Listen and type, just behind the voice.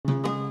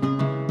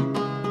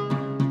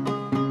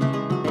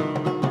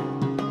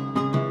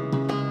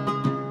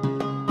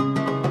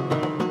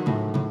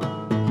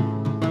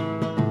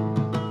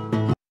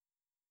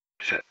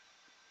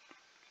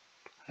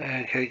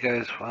Okay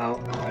guys, well,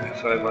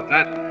 sorry about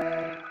that.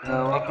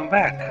 Welcome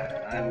back.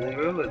 I'm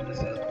Lee-rew, and this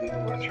is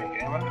Lee-rew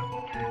Gamer.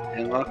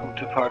 And welcome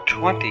to part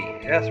 20.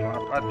 Yes, we're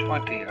on part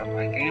 20 of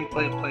my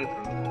gameplay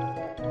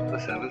playthrough, the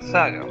 7th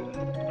Saga.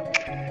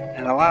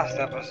 In the last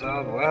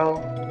episode, well,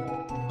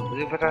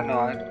 believe it or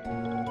not,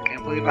 I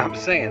can't believe I'm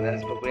saying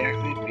this, but we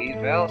actually beat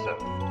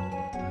Valsu.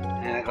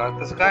 And I got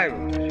the Sky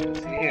Rune, as you can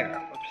see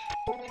here.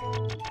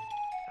 Oops.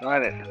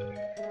 Got it.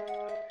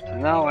 So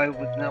now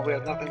we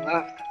have nothing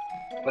left.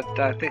 But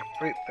I think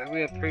we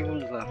have 3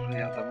 runes left. We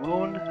have the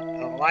moon,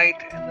 the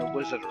light, and the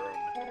wizard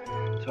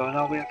rune. So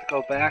now we have to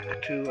go back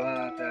to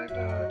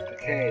the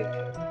cave,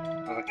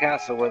 or the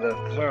castle where the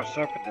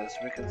serpent is. So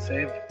we can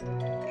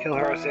kill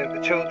her, save the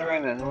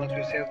children, and once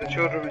we save the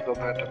children, we go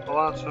back to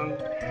Valsu,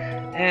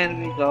 and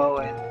we go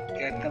and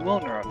get the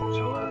moon rune.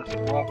 So let's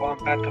walk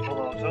on back to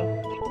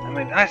Valsu. I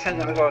mean, actually I'm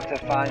gonna go to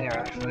Fanya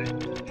actually,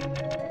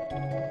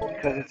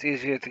 because it's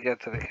easier to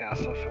get to the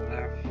castle from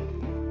there.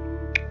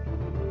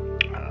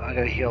 I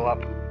gotta heal up.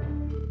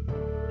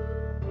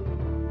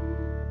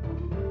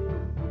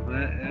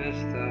 Where is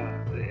the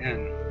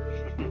inn?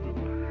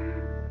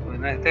 Well,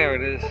 right there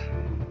it is.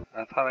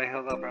 I thought I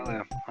healed up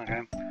earlier.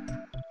 Okay.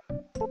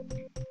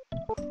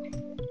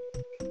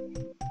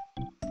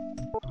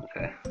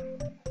 Okay.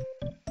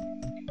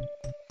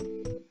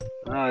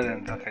 No, I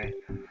didn't. Okay.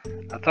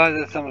 I thought I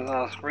did something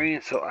on the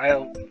screen, so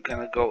I'm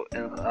gonna go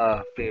and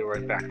be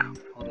right back.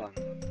 Hold on.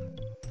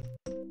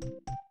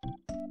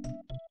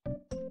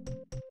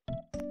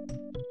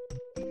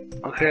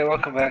 Okay,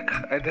 welcome back.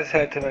 I just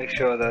had to make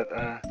sure that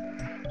I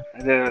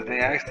did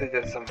everything. I actually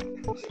did some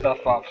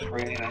stuff off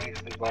screen. I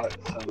actually bought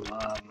some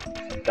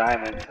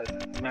diamonds. I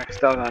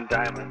maxed out on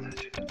diamonds,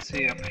 as you can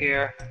see up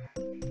here.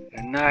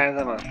 And 9 of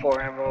them are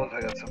 4 emeralds.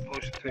 I got some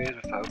potion trees,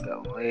 which I'll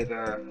get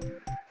later.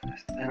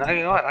 And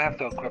you know what? I have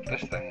to equip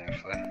this thing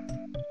actually.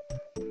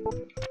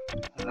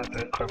 I have to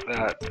equip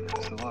that.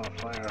 It's a lot of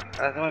fire.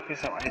 There might be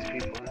some ice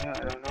people in here. I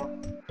don't know.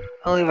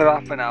 I'll leave it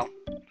off for now.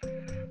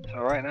 So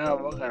right now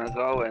we're gonna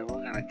go and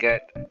we're gonna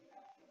get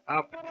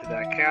up to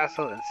that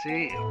castle and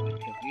see if we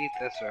can beat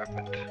the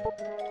serpent.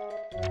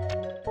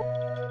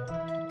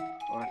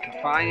 We're going to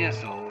find you,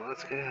 so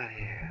let's get out of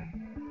here.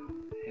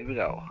 Here we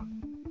go.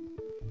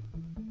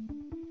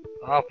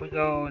 Off we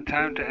go,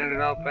 time to edit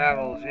out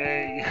battles,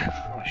 yay!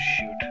 Oh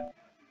shoot.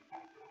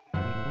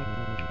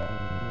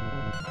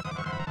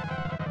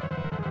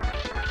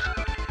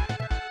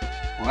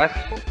 What?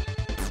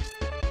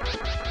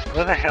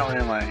 Where the hell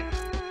am I?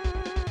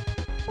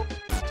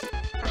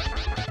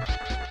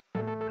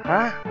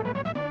 Huh?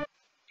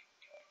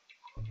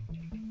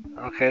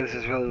 Okay, this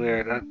is really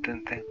weird. I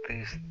didn't think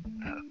these...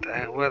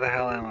 where the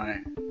hell am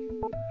I?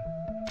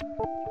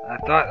 I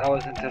thought I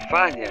was in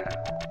Tefania.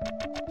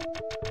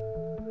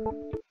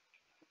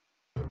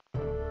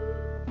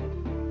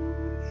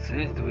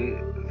 Seems to be...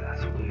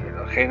 That's weird.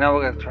 Okay, now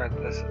we're gonna try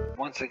this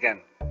once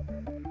again.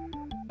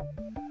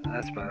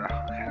 That's better.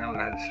 Okay, now we're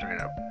gonna head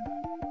straight up.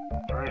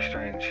 Very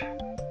strange.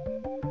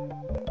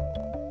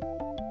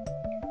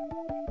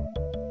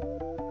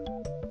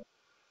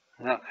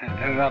 Okay,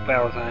 edit out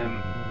battle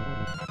time.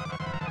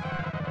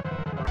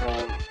 Hold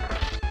on.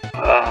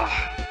 Hold on.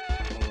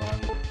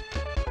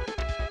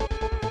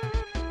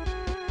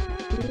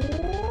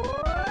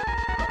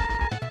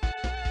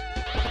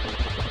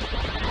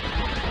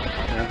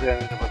 I'm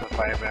gonna put the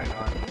fire back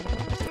on.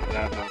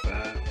 Forgot about that.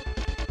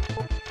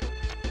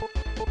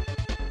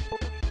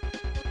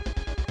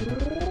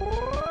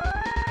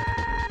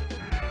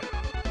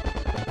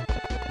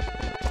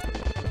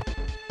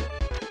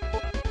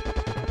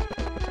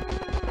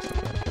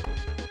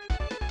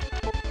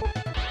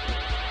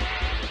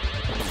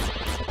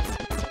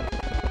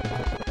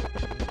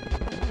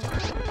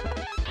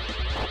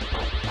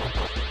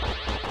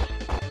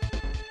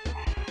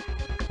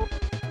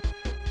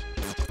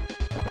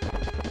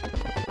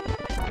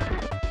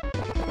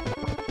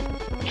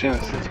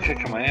 Genesis is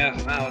kicking my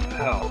ass now, what the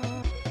hell?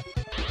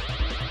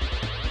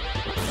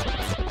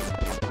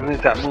 I need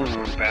that moon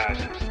rune bad.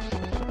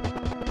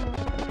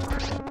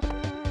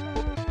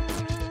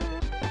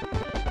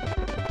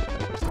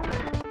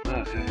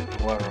 Okay,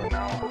 the water rune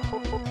now.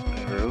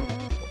 Lee-rew.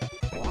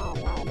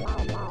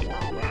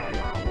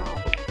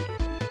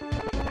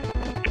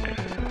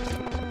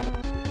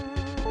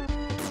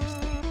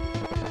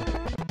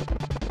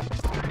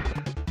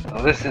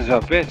 Oh, this is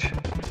a bitch.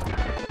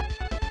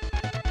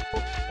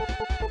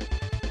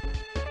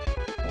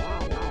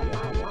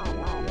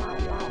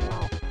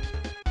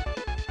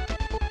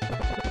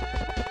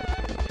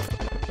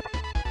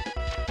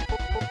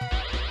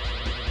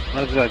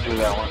 Let's go do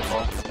that one,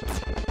 Paul.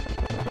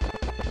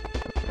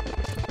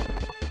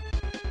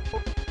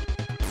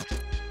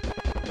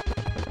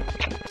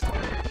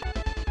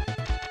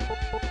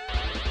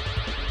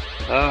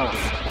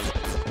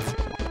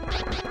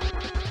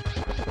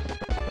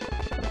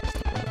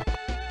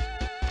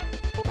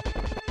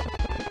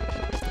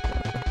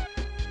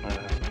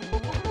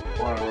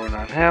 Water rune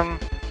on him.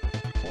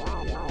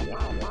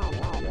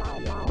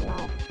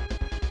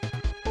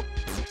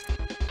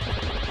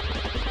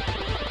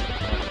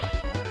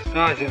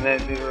 Dodging that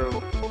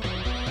Lee-rew.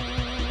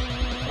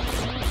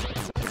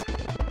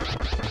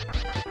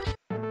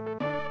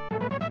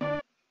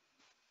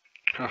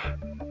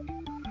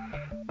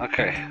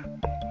 Okay.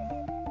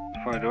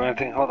 Before I do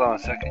anything, hold on a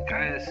second,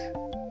 guys.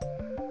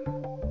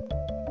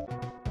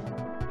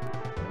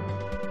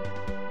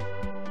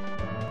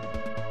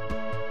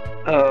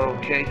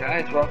 Okay,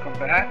 guys, welcome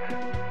back.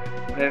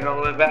 Made it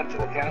all the way back to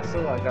the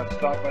castle. I got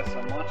stopped by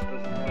some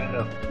monsters and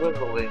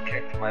literally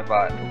kicked my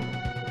butt.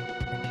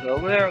 So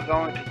we're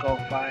going to go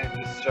find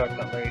this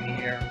serpent lady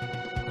here.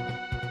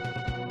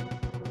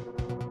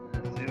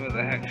 And see where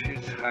the heck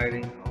she's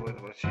hiding or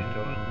what she's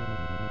doing.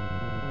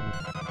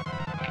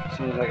 As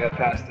soon as I get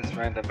past this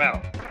random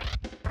battle.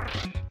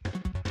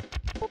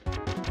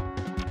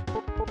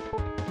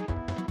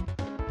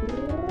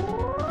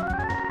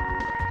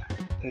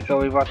 Let's go,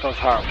 we bought those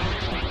harps.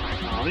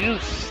 Oh, you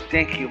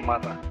stink, you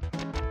mother.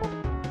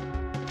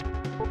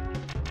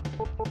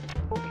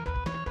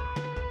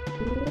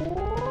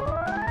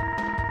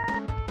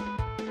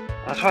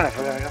 That's right, I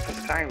forgot I got the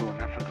Sky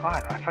Rune. I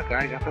forgot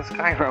I got the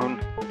Sky Rune.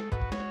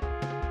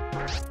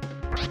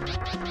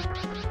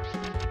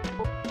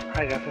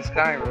 I got the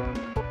Sky Rune.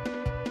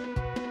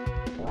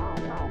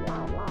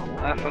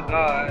 I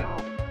forgot.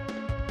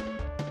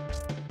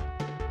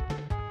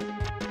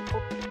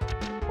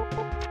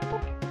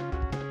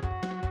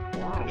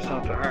 There's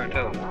something for her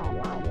too.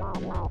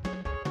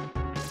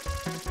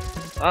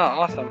 Oh,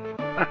 awesome.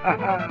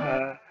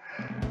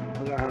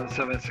 We're gonna have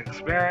some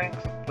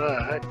experience,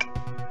 but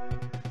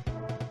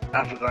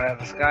I forgot I have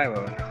the Sky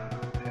Rune.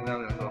 And now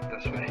we're gonna go up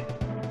this way.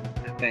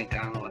 I think I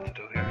don't know what to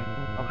do here.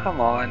 Oh,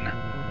 come on.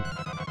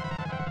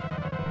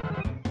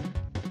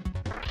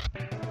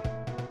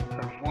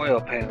 It's a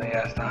royal pain in the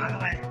ass. Now, how do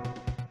I...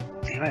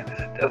 Damn it,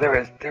 oh, there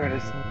it is. There it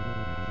is.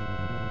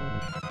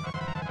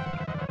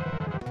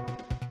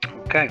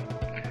 Okay.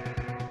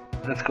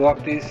 Let's go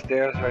up these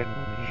stairs right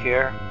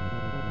here.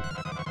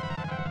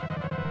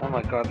 Oh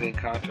my god, the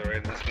encounter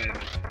right in this game.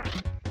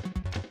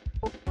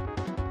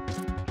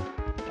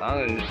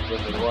 I'm gonna just put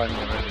the one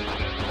already.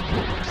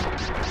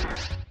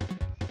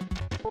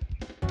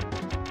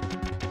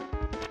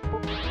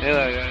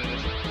 Yeah,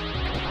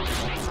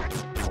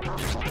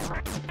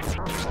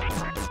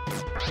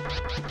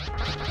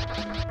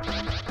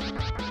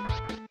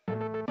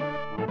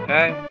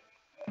 okay,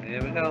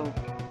 here we go.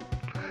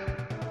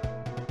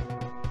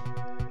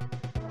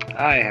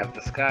 I have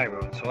the Sky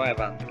Rune, so I have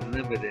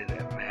unlimited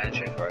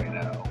magic right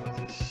now,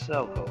 which is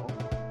so cool.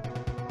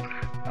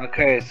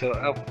 Okay, so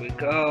up we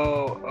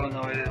go. Oh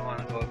no, I didn't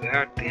want to go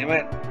there. Damn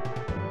it.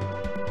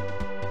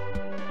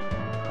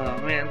 Oh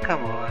man,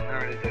 come on. I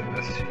already did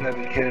this. You gotta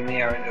be kidding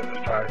me. I already did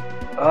this part.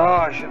 Oh,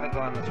 I shouldn't have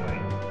gone this way.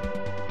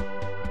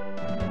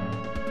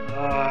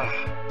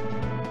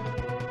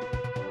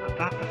 I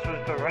thought this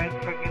was the right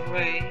freaking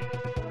way.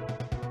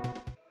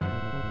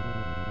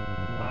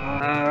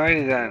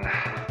 Alrighty then.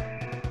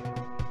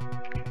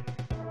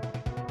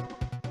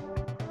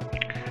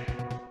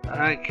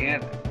 I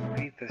can't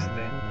beat this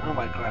thing. Oh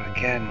my god,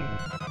 again.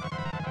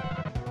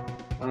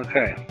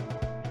 Okay.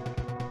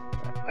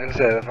 Like I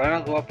said, if I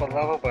don't go up a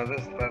level by the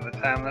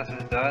time this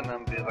is done,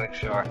 I'm gonna be like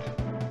short.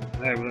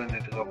 I really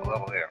need to go up a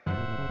level here.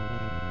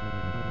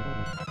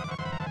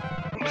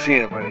 See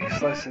ya, buddy.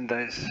 Slice and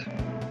dice.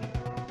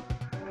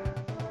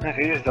 I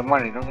can use the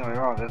money, don't get me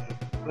wrong.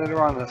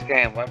 Later on in this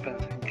game,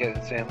 weapons can get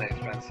insanely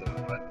expensive,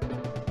 but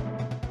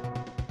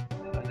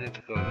I need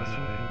to go this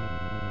way.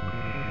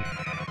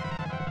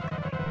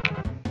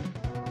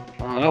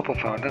 An opal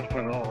fountain, that's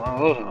been one of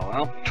those in a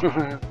while.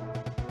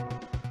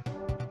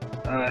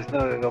 I just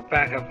know to go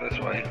back up this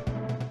way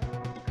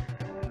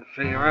and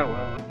figure out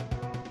what.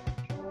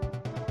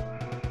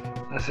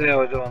 Let's see how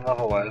we're doing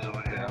level wise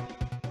over here.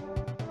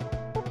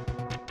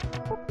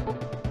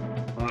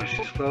 Oh,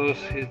 she's close.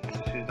 She's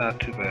not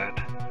too bad.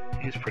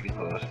 He's pretty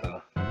close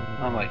though.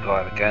 Oh my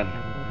god, again.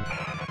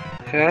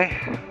 Okay.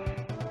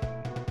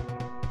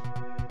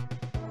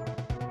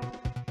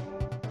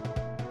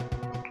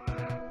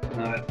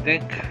 Now I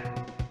think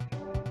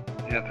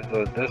you have to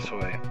go this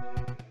way.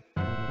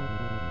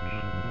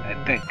 I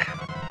think.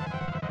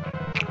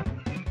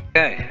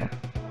 Okay.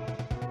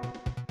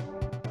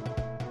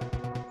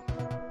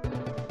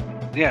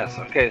 Yes,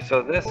 okay,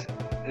 so this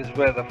is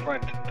where the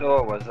front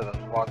door was that I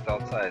walked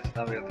outside, so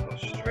now we have to go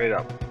straight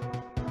up.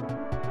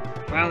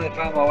 Finally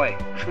found my way.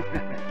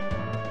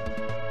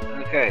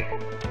 Okay.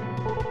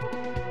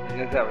 I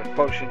guess that was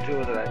potion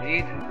 2 that I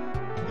need.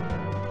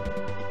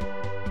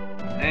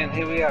 And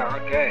here we are,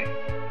 okay.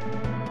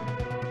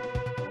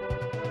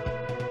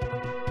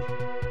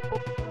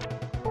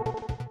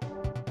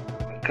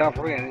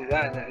 Recovery, I need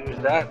that, and use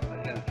that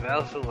against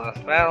Valsu,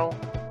 last battle.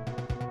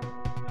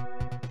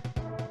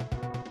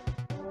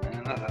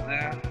 And nothing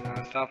there, and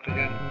I stopped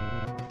again.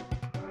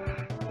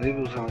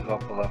 Lee-rew's gonna go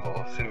up a level,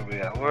 let's see where we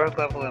are. What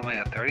level am I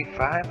at?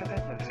 35, I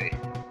think? Let's see.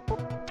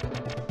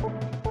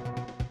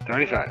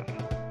 35.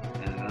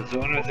 And the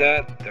zone is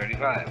at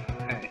 35,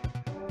 okay.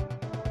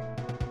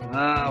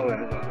 Now we're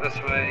gonna go this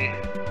way.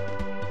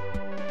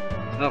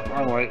 Nope,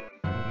 wrong way.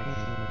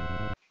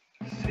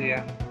 See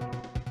ya.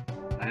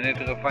 I need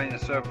to go find the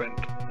serpent.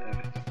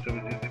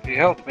 If you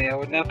helped me, I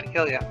wouldn't have to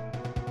kill you.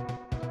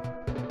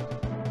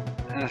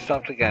 And it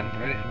stopped again.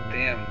 Ready?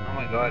 Damn. Oh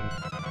my god.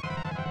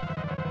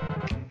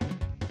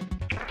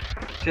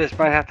 Just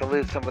might have to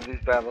leave some of these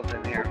battles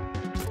in here.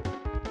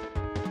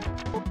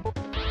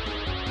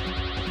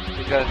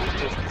 Because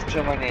it's just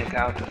too many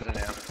encounters in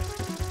here.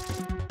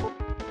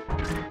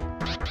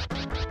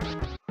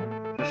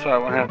 Just so I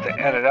won't have to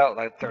edit out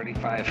like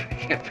 35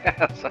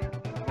 battles on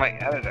my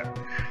editor.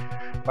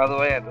 By the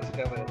way, I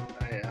discovered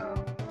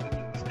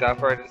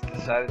Scoffer just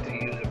decided to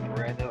use a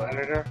brand new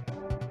editor.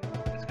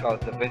 It's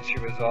called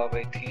DaVinci Resolve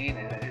 18,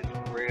 and it is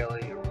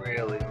really good.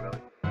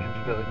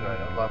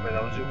 I love it.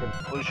 I was using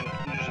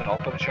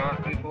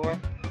OpenShot before,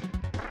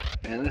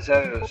 and this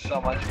editor is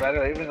so much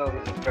better. Even though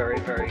there's a very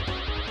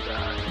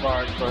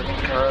large learning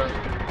curve,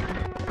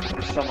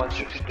 there's so much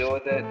you can do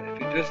with it. If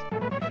you just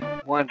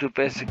want to do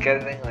basic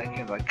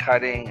editing, like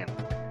cutting and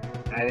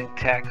adding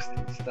text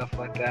and stuff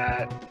like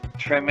that,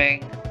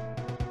 trimming,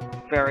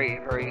 very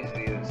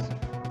easy to use.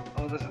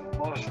 Oh, there's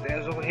more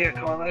stairs over here.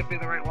 Come on, let it be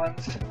the right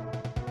ones.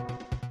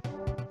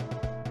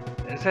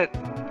 Is it?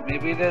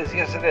 Maybe it is.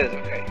 Yes, it is.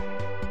 Okay.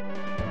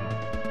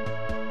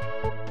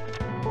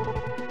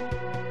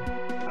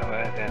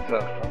 Alright, so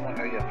I'm not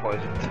gonna get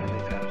poisoned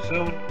anytime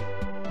soon.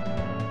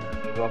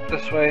 We'll go up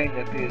this way,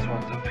 get these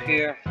ones up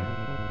here.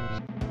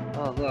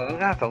 Oh, look, I'm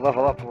gonna have to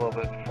level up a little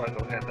bit before I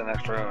go get the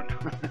next rune.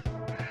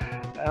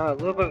 A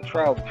little bit of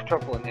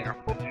trouble in here,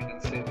 as you can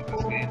see with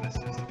this game. This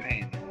is the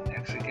pain.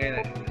 Exit gate,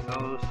 I can use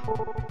those.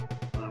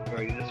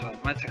 Very useful.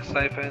 Magic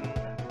siphon.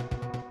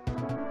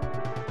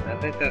 I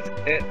think that's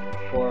it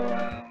for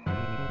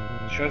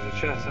treasure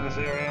chests in this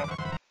area.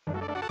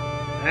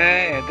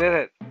 Hey, I did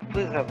it!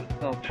 Please have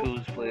no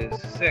 2s, please.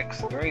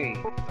 6, 3,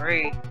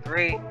 3,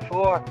 3,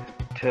 4,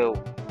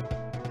 2.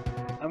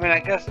 I mean, I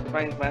guess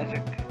my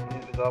magic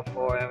needs to go up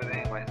for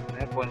everything. My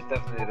hit points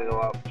definitely need to go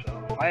up.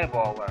 So,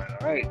 fireball learn.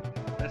 Alright.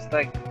 That's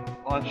like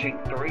launching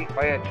 3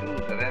 fire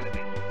 2s at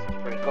enemies. It's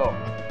pretty cool.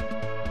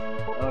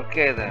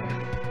 Okay then. I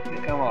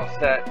think I'm all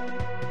set.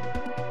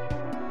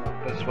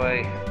 This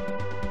way.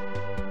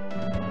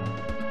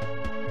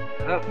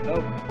 Oh,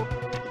 nope.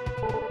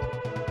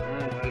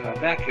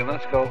 Vacuum,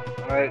 let's go.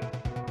 Alright.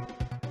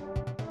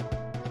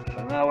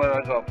 So now where do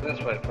I go? Up this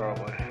way,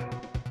 probably.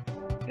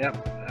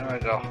 Yep, there I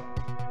go.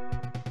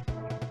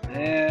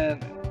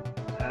 And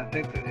I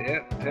think that,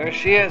 yep, there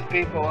she is,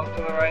 people, up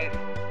to the right.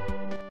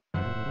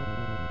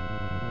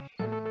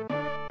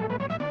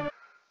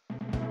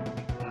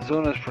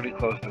 Zuna's pretty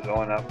close to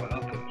going up, but I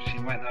don't think she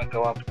might not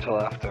go up until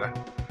after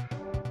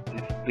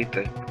we beat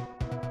the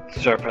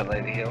serpent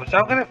lady here, which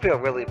I'm gonna feel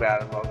really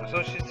bad about.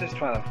 So she's just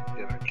trying to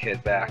get her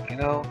kid back, you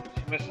know?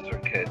 She misses her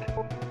kid.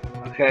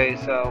 Okay,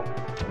 so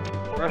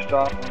first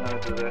off, I'm gonna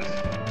do this.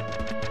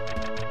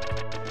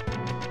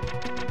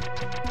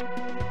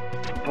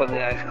 Put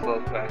the ice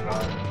clothes back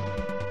on.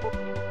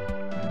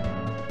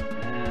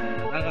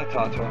 And I'm gonna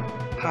talk to her.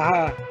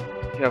 Haha,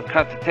 you have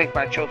come to take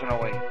my children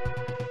away.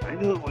 I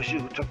knew it was you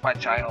who took my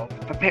child.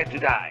 Prepare to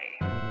die.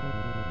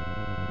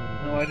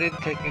 No, I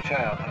didn't take your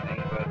child,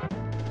 honey, but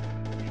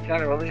you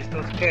gotta release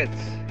those kids.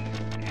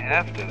 You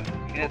have to.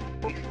 You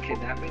can't be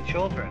kidnapping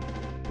children.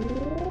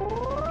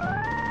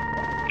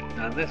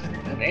 Now this,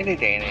 in any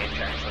day and age,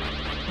 actually.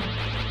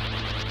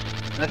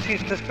 Now see,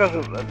 this girl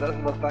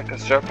doesn't look like a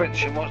serpent.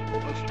 She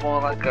looks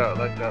more like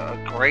a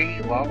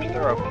gray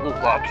lobster or blue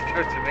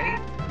lobster to me.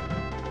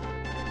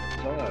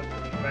 So I'm gonna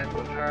defend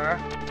with her.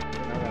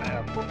 Then I'm gonna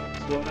have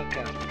Zuna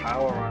cast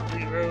power on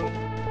Lee-rew.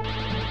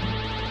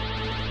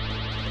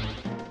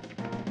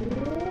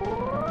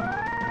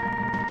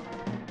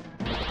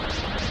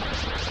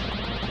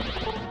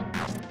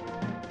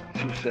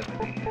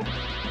 270.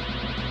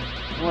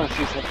 I want to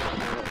see something.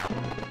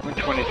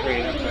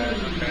 123, not bad,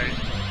 okay.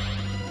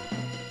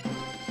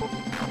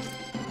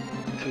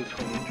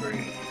 223.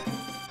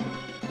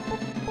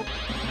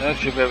 That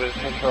should be able to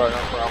take her out, no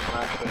problem,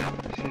 actually.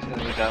 She's going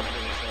to be down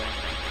pretty soon.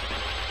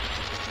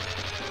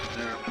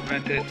 There,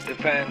 prevent it,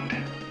 defend.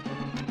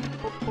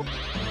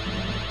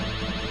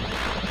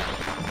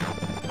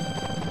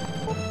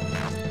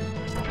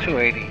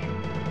 $280.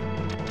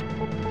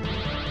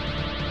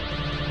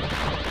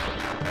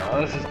 Oh,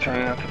 this is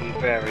turning out to be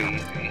very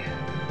easy.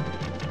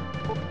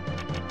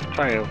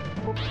 Try to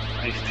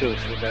ice 2,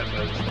 see what that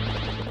does.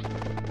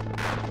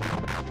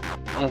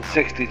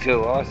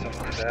 162, awesome,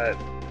 look at that.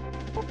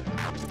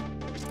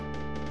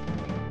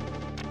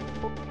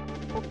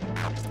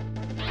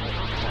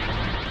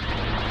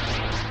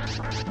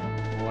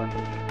 One.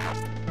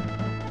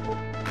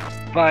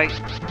 Bye.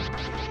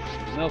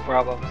 No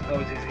problem, that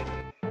was easy.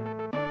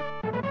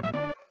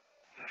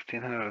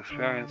 1500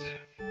 experience.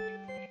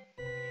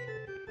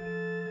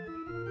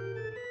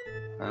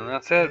 And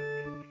that's it.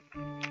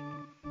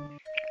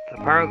 The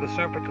power of the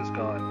serpent is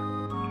gone.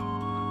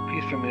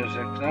 Peaceful music.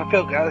 And I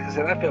feel, like I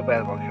said, I feel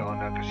bad about killing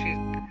her because she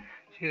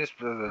just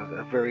was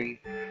a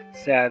very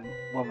sad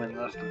woman,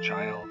 lost her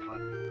child.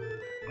 But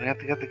we have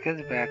to get the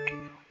kids back.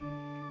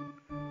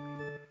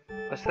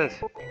 What's this?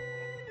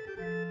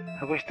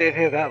 Have we stayed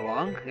here that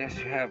long? Yes,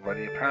 you have,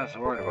 buddy. Your parents are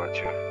worried about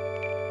you.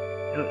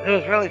 It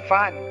was really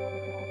fun.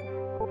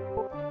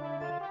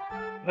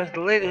 It was the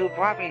lady who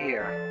brought me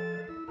here.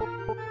 Do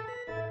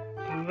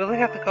we really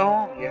have to go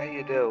home? Yeah,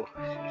 you do.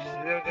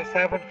 They're just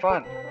having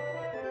fun.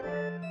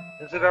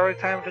 Is it already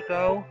time to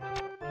go?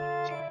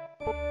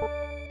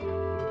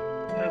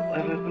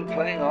 Have we been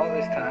playing all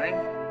this time?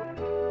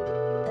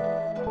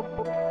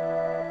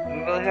 Do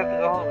we really have to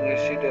go home?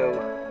 Yes, you do.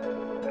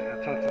 I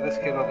gotta talk to this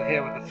kid over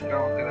here with this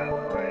girl and get out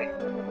of the way.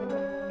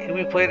 Can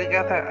we play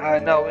together?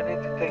 No, we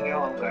need to take you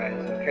home,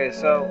 guys. Okay,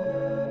 so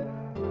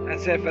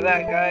that's it for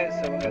that, guys.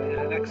 So we're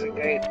gonna exit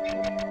gate.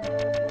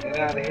 Get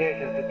out of here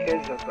because the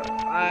kids are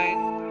fine.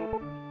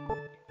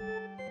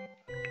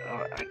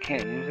 Oh, I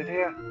can't use it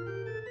here.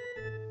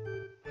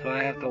 So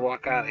I have to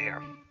walk out of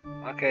here.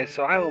 Okay,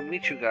 so I will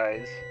meet you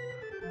guys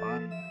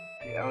on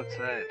the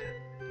outside.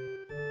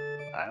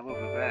 I will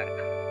be back.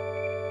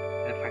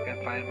 If I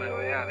can find my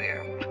way out of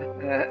here.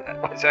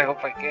 Which I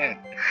hope I can.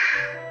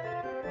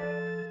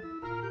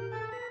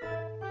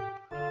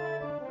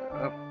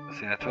 Oh,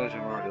 see, I told you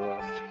I'm already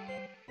lost.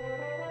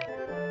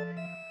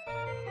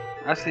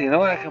 Actually, you know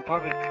what?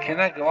 Can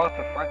I go out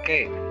the front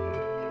gate?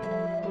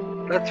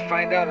 Let's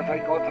find out if I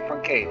can go out the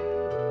front gate.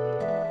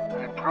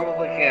 I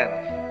probably can.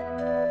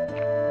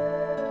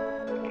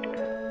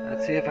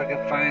 Let's see if I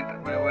can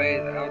find my way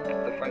out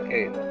the front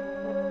gate.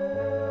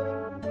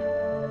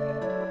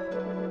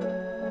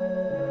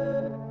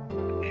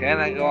 Can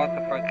I go out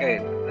the front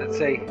gate? Let's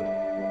see.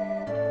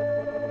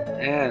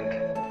 And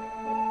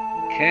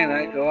can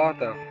I go out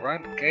the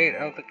front gate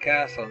of the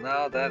castle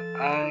now that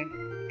I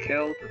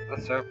killed the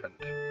serpent?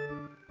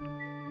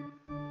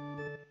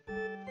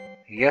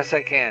 Yes,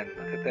 I can.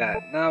 Look at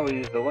that. Now we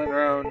use the wind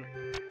rune.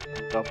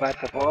 Go back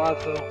to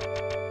Valsu.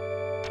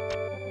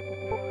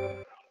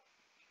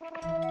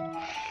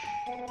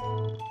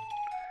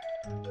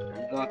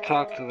 And go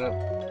talk to them.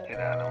 Get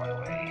out of my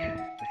way.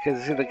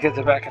 The kids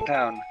are back in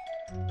town.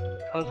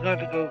 I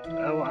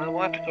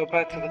want to go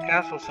back to the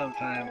castle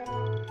sometime.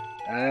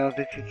 I don't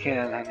think you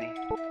can, honey.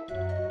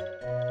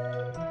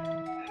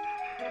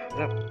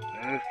 Yep,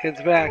 the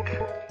kid's back.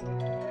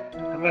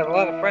 I met a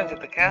lot of friends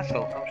at the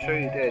castle. I'm sure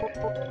you did.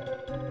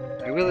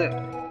 I really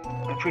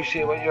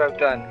appreciate what you have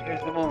done. Here's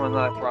the moment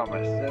that I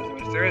promised. There's a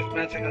mysterious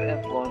magical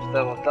influence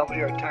that will double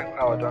your attack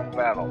power during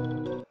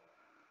battle.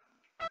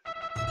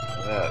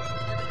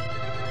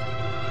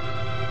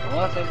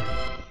 Awesome.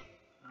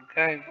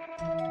 Okay.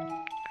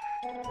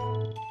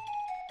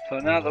 So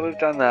now that we've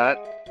done that,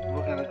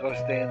 we're gonna go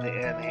stay in the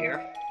inn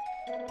here.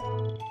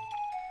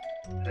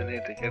 I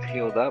need to get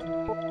healed up.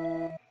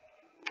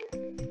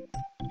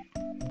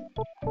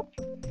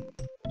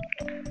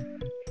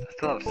 I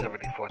still have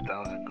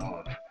 74,000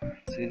 gold.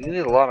 See, you need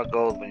a lot of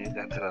gold when you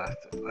get to the...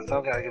 That's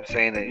all I keep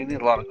saying that. You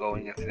need a lot of gold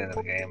when you get to the end of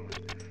the game.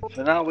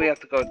 So now we have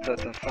to go to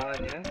the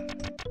Fanya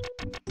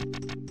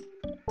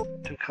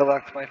to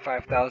collect my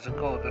 5,000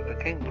 gold that the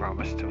king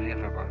promised to me if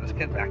I brought this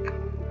kid back.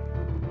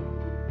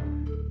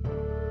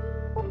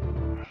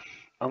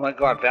 Oh my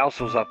god,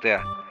 Valsu's up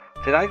there.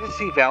 Did I just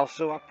see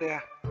Valsu up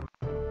there?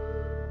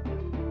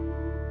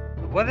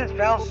 What is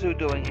Valsu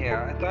doing here?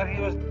 I thought he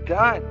was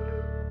done.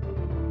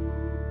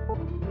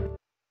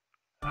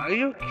 Are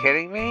you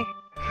kidding me?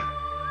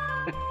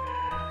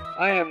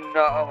 I am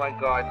not. Oh my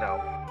god,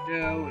 no.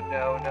 No.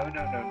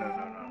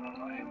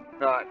 I am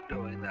not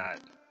doing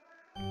that.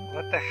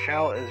 What the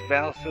hell is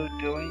Valsu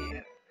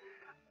doing?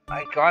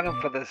 I got him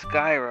for the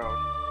Sky Rune,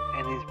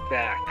 and he's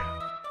back.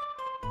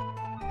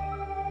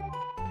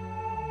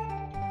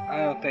 I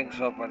don't think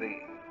so,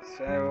 buddy. The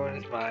Sky Rune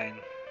is mine.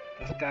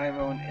 The Sky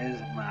Rune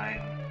is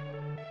mine.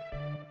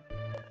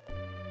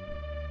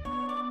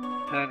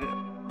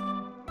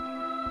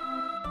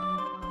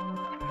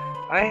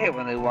 I hate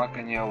when they walk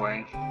in your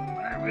way.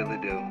 I really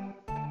do.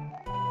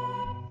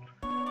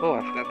 Oh,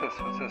 I forgot this.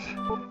 What's this?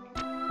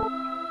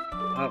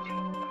 Okay.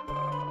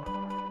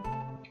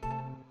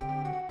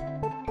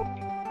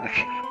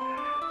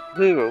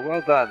 Lee-rew,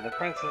 well done. The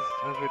princess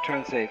has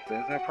returned safely.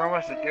 As I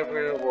promised to give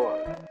her a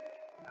reward,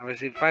 I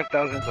received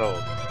 5,000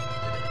 gold.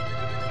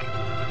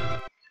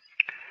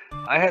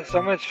 I had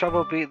so much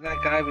trouble beating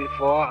that guy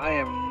before, I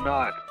am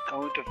not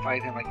going to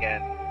fight him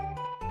again.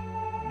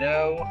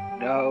 No.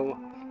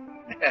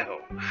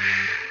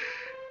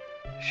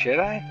 Should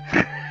I?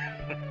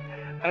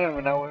 I don't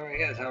even know where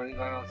he is. How he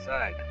gone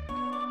outside?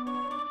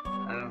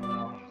 I don't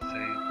know.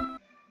 See,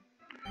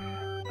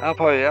 I'll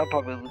probably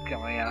get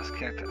my ass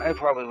kicked. I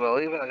probably will,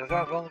 even because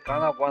I've only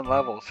gone up one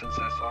level since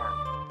I saw him.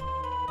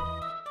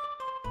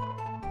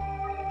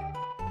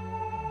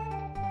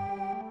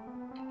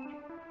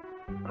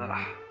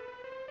 Ugh.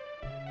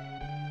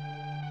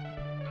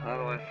 How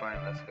do I find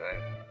this guy?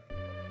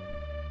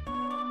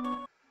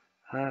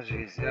 Oh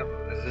jeez, yep,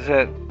 this is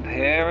it.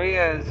 Here he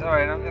is.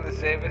 Alright, I'm gonna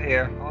save it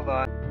here. Hold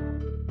on.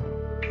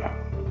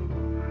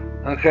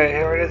 Okay,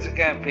 here it is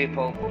again,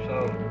 people.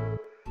 So,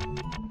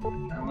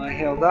 am I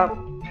healed up?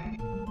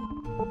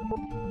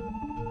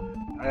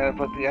 I gotta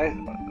put the ice...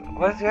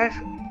 What is the ice?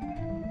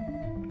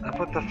 I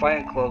put the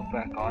fire cloak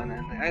back on,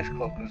 and the ice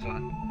cloak is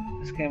on.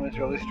 This game is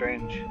really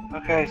strange.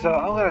 Okay, so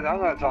I'm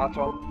gonna talk to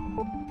him.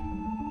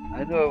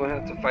 I knew I would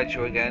have to fight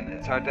you again.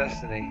 It's our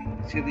destiny.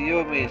 It's either you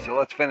or me, so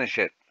let's finish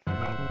it.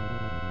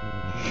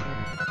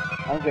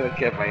 I'm gonna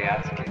get my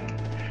ass kicked.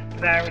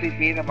 But I already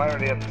beat him, I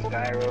already have the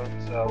Sky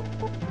Rune, so...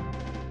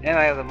 And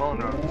I have the Moon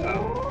Rune,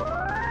 so...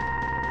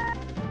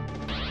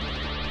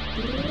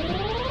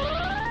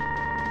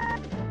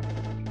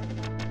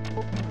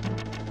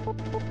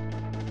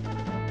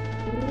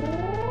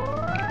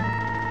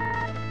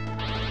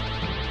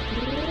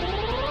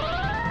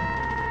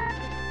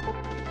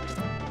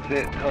 That's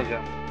it, told you.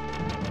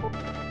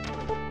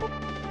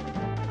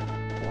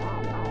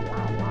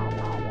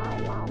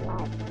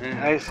 And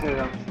I said,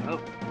 oh.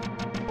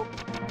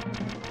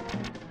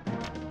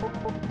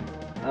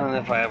 I don't know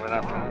if I have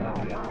enough. I don't know if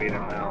I can beat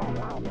him now.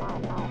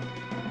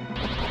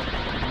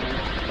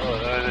 Oh,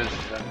 there it is.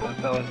 That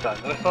one's done.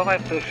 Do I still have my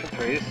potion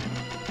trees?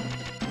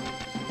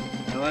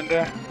 I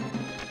wonder?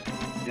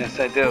 Yes,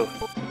 I do.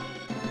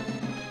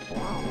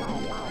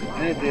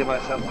 I need to give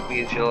myself to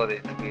be agility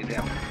to beat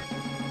him.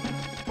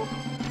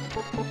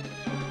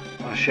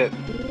 Oh shit.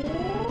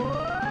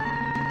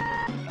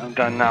 I'm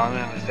done now. I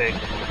made a mistake.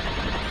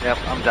 Yep,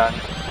 I'm done.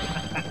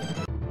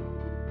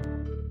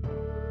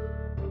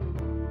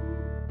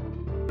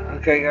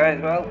 Okay guys,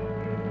 well,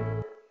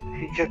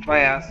 he kicked my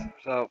ass,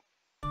 so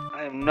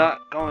I am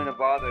not going to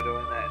bother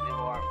doing that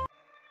anymore.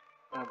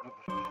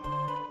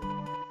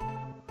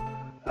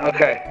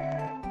 Okay,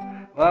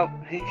 well,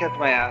 he kicked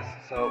my ass,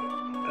 so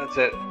that's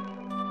it.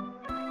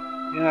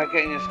 You're not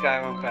getting your Sky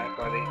Rune back,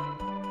 buddy.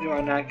 You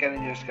are not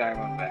getting your Sky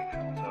Rune back,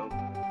 so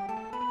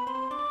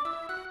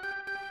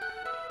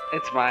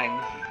it's mine.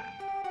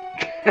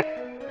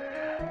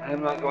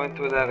 I'm not going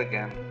through that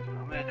again.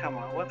 I mean, come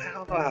on, what the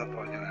hell do I have to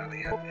get out of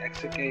here?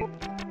 Exit gate?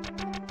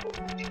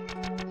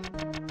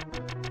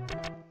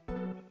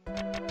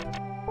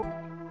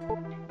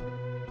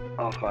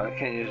 Oh god, I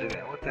can't use it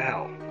again. What the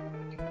hell?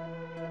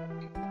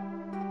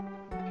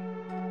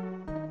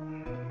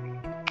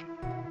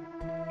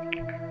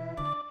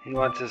 He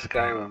wants his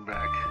Sky Rune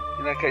back.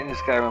 You're not getting your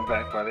Sky Rune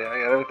back, buddy. I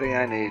got everything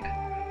I need.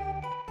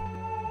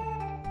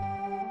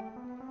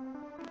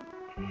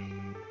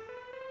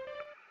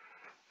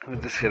 Let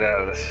me just get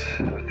out of this.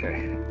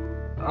 Okay.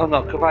 Oh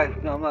no, goodbye.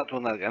 No, I'm not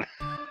doing that again.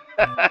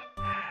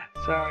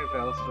 Sorry,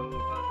 Valsu. I'm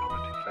not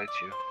going to fight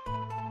you.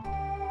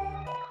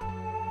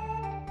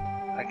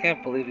 I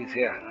can't believe he's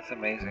here. That's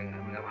amazing. I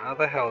mean, how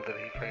the hell did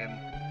he friggin'...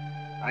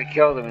 I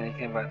killed him and he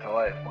came back to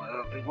life.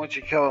 Once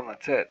you kill him,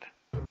 that's it.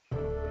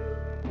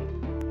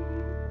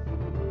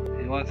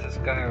 He wants the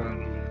Sky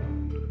Rune.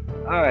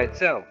 Alright,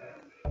 so...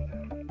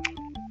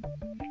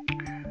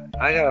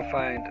 I gotta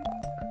find...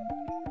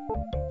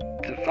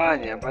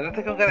 Tefania, but I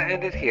think I'm gonna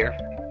end it here.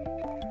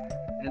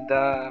 And,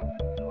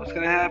 what's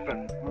gonna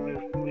happen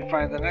when we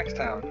find the next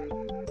town?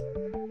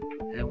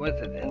 And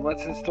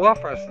what's in store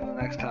for us in the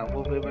next town?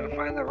 We'll be able to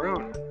find the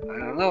rune. I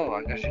don't know.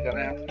 I guess you're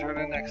gonna have to turn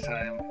in next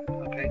time.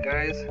 Okay,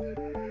 guys?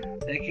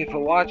 Thank you for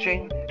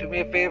watching. Do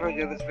me a favor,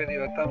 give this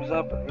video a thumbs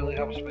up. It really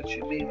helps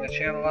me my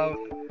channel out.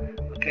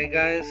 Okay,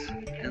 guys?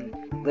 And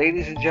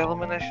ladies and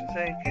gentlemen, I should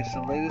say, in case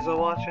some ladies are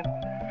watching,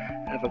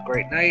 have a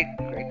great night,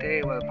 great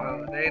day, whatever part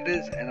of the day it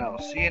is, and I will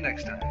see you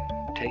next time.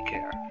 Take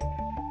care.